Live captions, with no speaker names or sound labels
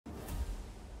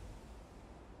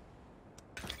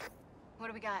What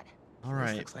do we got? All This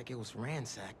right. looks like it was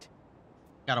ransacked.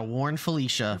 Gotta warn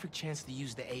Felicia. Perfect chance to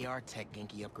use the AR tech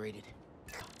Genki upgraded.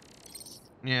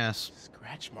 Yes.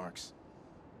 Scratch marks.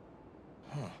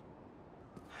 Huh.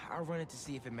 I'll run it to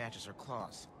see if it matches her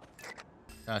claws.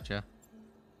 Gotcha.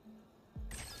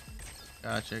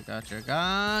 Gotcha.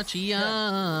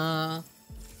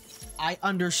 I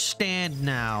understand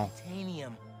now.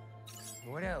 Titanium.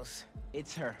 What else?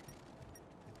 It's her.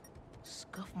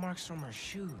 Scuff marks from her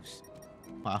shoes.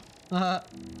 Wow.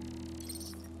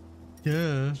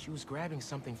 Duh. She was grabbing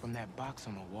something from that box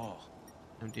on the wall.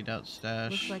 Emptied out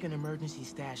stash. Looks like an emergency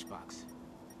stash box,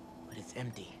 but it's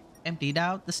empty. Emptied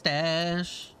out the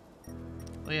stash.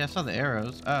 Oh yeah, I saw the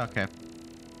arrows. Oh, okay.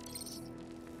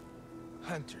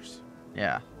 Hunters.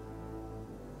 Yeah.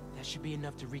 That should be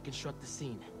enough to reconstruct the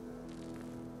scene.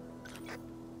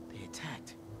 They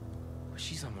attacked, but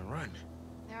she's on the run.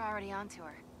 They're already onto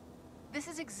her. This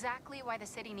is exactly why the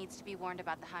city needs to be warned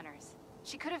about the hunters.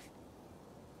 She could have...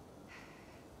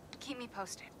 Keep me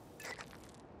posted.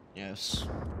 Yes.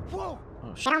 Whoa!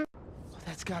 Oh shit. Well,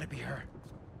 that's gotta be her.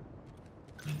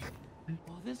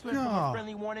 Well, this went from a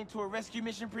friendly warning to a rescue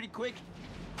mission pretty quick.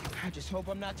 I just hope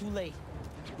I'm not too late.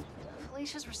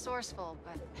 Felicia's resourceful,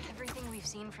 but everything we've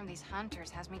seen from these hunters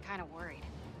has me kind of worried.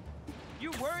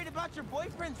 You're worried about your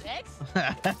boyfriend's ex?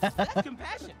 That's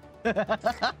compassion. That's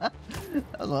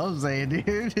what I'm saying,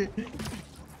 dude.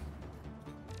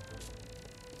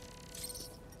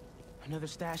 Another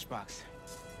stash box.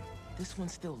 This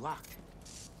one's still locked.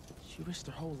 She risked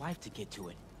her whole life to get to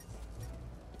it.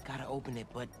 Gotta open it,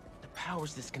 but the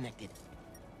power's disconnected.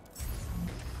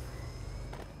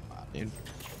 Wow, dude.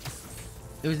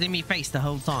 It was in me face the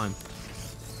whole time.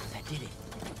 That did it.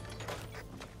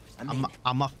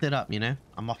 I muffed it up, you know?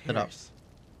 I muffed it up.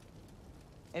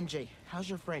 MJ, how's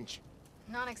your French?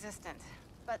 Non-existent,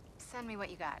 but send me what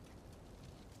you got.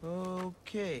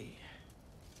 Okay.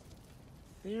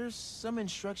 There's some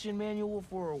instruction manual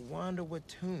for a Wanda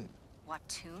Watoon. What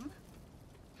tomb?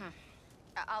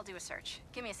 I'll do a search.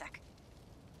 Give me a sec.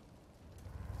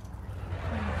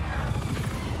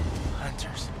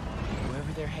 Hunters.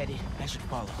 Wherever they're headed, I should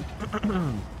follow.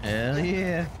 Hell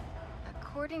yeah.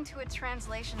 According to a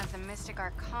translation of the Mystic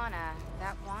Arcana,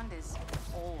 that wand is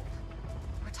old.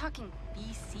 We're talking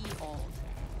BC old.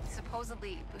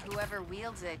 Supposedly, whoever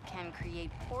wields it can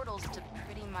create portals to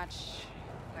pretty much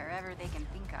wherever they can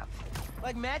think of.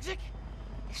 Like magic?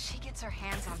 If she gets her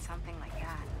hands on something like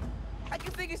that... I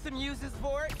can think of some uses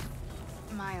for it.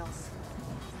 Miles,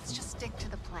 let's just stick to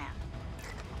the plan.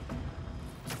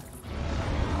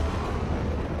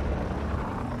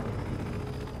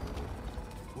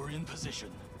 We're in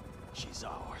position. She's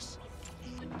ours.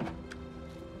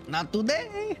 Not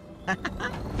today.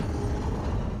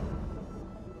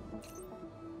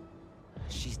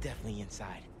 She's definitely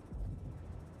inside.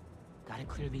 Gotta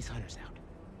clear these hunters out.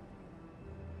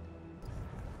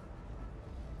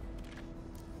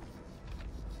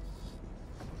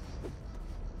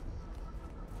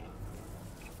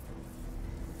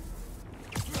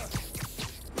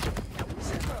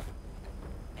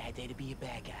 Bad day to be a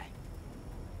bad guy.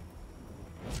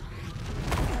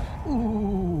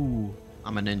 Ooh.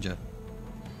 I'm a ninja.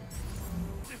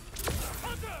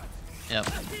 Yep.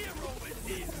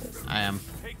 I am.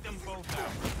 Take them both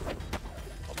out.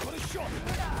 I'll put a shot.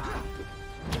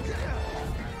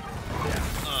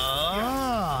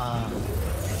 Ah.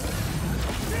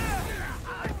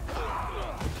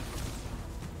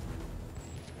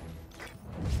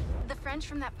 The French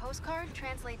from that postcard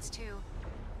translates to,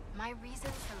 "My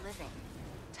reason for living.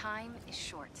 Time is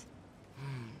short."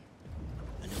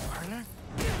 A new partner?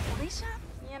 Felicia?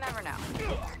 You never know.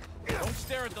 Don't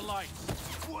stare at the lights.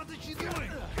 What is she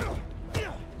doing?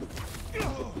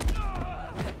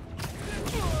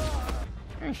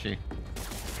 Where is she?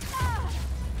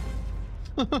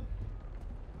 That's the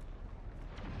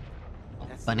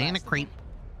Banana last of creep. them.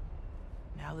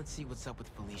 Now let's see what's up with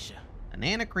Felicia.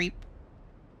 Banana creep.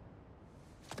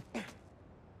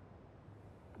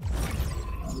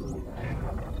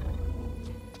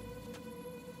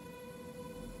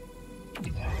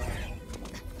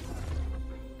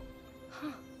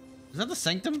 Is that the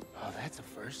Sanctum? Oh, that's a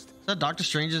first. Is that Dr.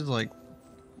 Strange's like...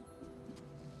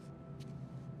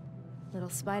 Little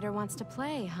spider wants to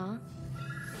play, huh?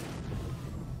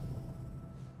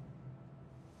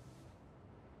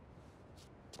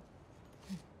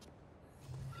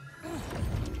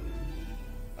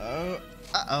 Oh.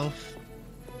 Uh-oh.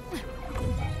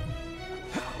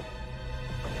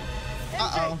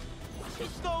 Uh-oh. She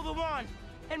stole the wand,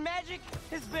 and magic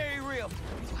is very real.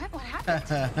 What happened?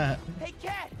 Hey,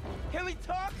 Cat, can we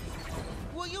talk?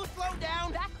 Will you slow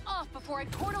down? Back off before I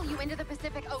portal you into the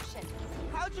Pacific Ocean.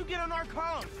 How'd you get on our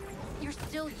comms? You're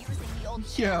still using the old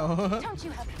Yo. Don't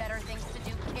you have better things to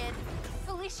do, kid?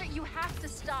 Felicia, you have to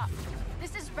stop.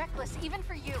 This is reckless, even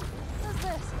for you. Who's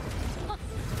this?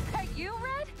 Are you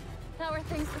Red? How are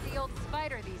things with the old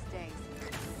spider these days?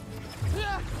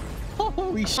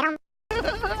 Holy shit.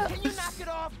 Can you knock it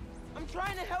off? I'm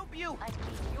trying to help you. I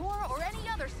need your or any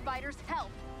other spider's help.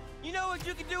 You know what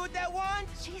you can do with that wand?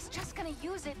 She's just gonna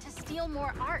use it to steal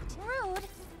more art. Rude.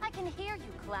 I can hear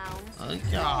you, clowns. Oh.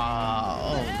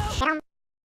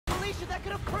 Felicia, that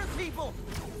could have hurt people.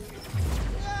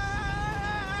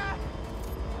 Ah!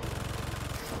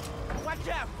 Watch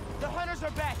out! The hunters are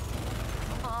back.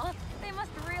 Aw, they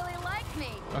must really like me.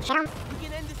 We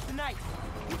can end this tonight.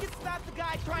 We can stop the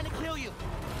guy trying to kill you.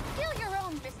 Steal your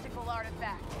own mystical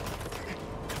artifact.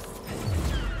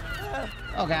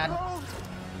 Oh god. Oh,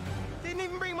 didn't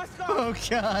even bring my scarf. Oh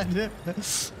god. Oh,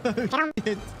 shit.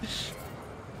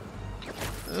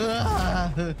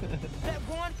 That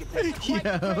wand can take quite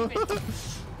the Yo. treatment.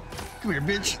 Come here,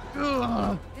 bitch.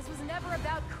 Ugh. This was never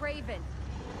about Craven.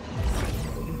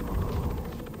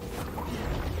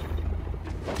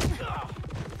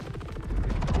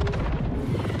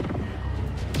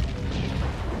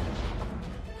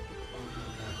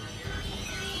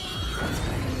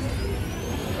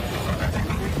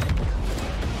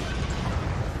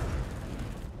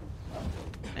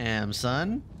 Damn,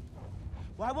 son.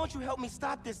 Why won't you help me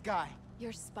stop this guy?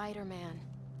 You're Spider-Man.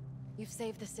 You've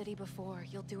saved the city before.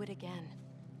 You'll do it again.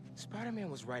 Spider-Man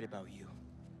was right about you.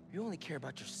 You only care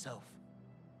about yourself.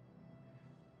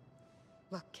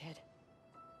 Look, kid.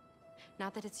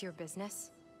 Not that it's your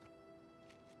business.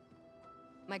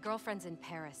 My girlfriend's in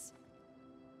Paris.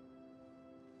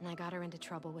 And I got her into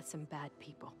trouble with some bad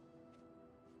people.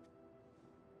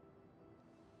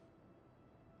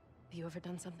 Have you ever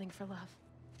done something for love?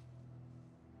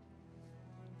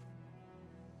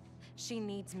 She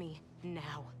needs me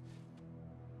now.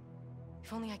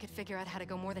 If only I could figure out how to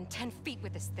go more than 10 feet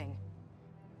with this thing.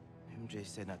 MJ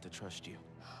said not to trust you.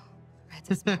 Red's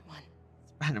a smart one.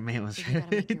 Spider-Man was You gotta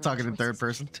make your own talking in third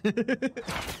choices. person.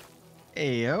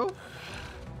 Hey, yo.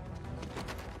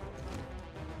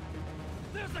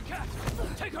 There's the cat!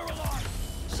 Take her alive!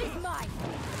 She's mine.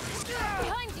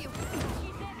 Behind you.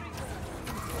 She's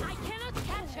everywhere. I cannot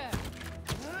catch her.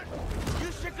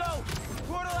 You should go!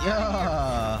 Portal out of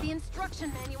Yeah. The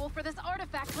instruction manual for this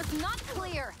artifact was not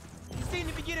clear. here! You seem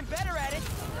to be getting better at it!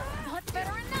 Not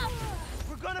better enough.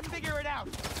 We're gonna figure it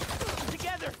out!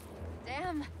 Together!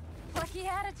 Damn. Lucky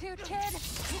attitude, kid.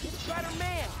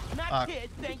 Spider-Man! Not kid,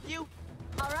 thank you!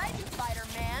 All right,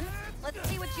 Spider-Man. Let's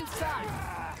see what you've got.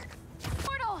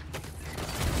 Portal.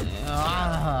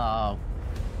 Oh.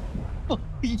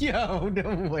 Yo,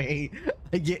 no way.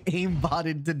 I get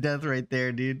aimbotted to death right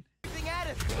there, dude. Anything at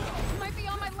us! You might be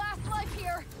on my last life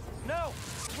here. No!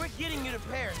 We're getting you to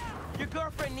Paris! Your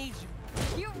girlfriend needs you!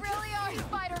 You really are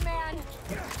Spider-Man.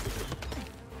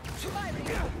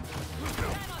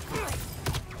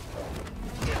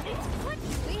 What do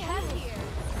we have here?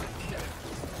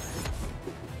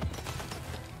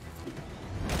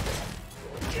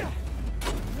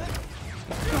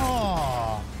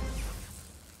 Oh.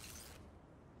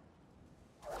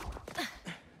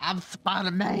 I'm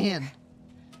Spider-Man.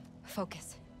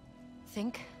 Focus.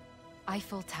 Think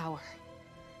Eiffel Tower.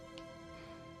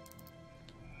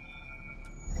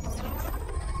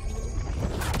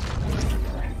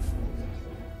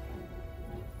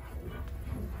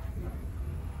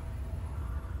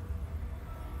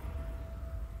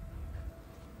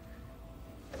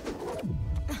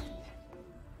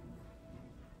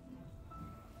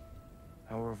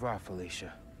 Au revoir,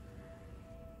 Felicia.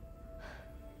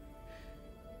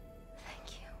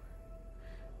 Thank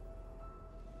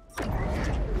you.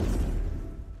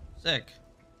 Sick.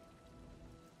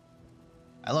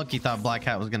 I low-key thought Black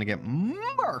Hat was gonna get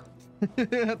murked. I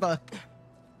thought it was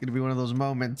gonna be one of those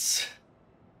moments.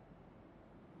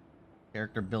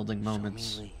 Character building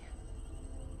moments. Show me Lee.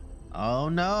 Oh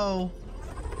no.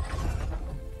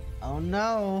 Oh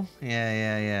no.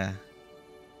 Yeah.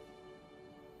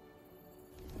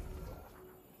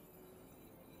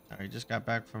 Sorry, just got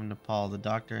back from Nepal. The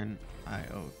doctor and I.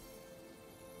 Oh,